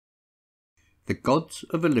The gods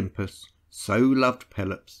of Olympus so loved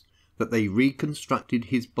Pelops that they reconstructed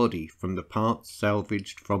his body from the parts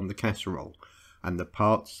salvaged from the casserole and the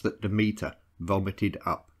parts that Demeter vomited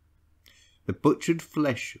up. The butchered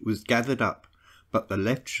flesh was gathered up, but the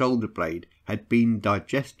left shoulder blade had been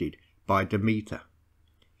digested by Demeter.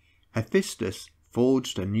 Hephaestus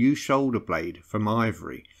forged a new shoulder blade from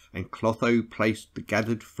ivory, and Clotho placed the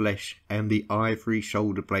gathered flesh and the ivory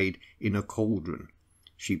shoulder blade in a cauldron.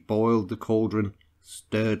 She boiled the cauldron,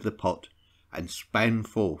 stirred the pot, and span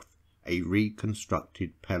forth a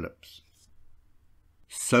reconstructed Pelops.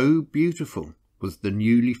 So beautiful was the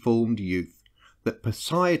newly formed youth that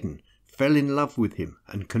Poseidon fell in love with him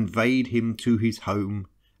and conveyed him to his home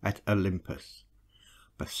at Olympus.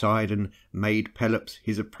 Poseidon made Pelops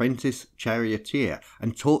his apprentice charioteer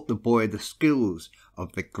and taught the boy the skills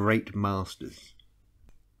of the great masters.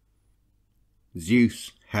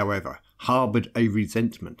 Zeus, however, harboured a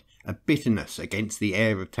resentment, a bitterness against the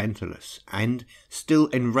heir of Tantalus, and, still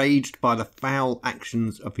enraged by the foul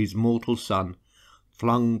actions of his mortal son,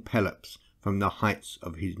 flung Pelops from the heights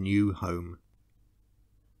of his new home.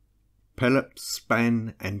 Pelops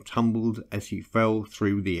span and tumbled as he fell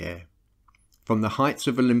through the air. From the heights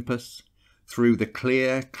of Olympus, through the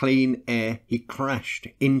clear, clean air, he crashed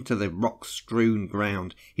into the rock-strewn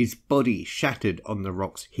ground, his body shattered on the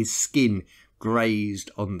rocks, his skin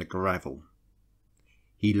grazed on the gravel.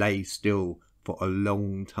 He lay still for a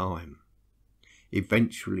long time.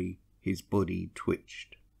 Eventually his body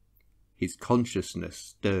twitched. His consciousness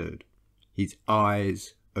stirred. His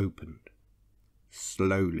eyes opened.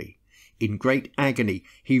 Slowly, in great agony,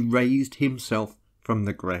 he raised himself from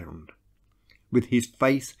the ground. With his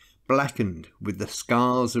face blackened with the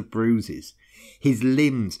scars of bruises, his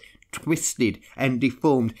limbs twisted and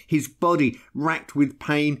deformed, his body racked with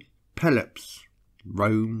pain, Pelops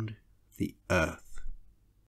roamed the earth.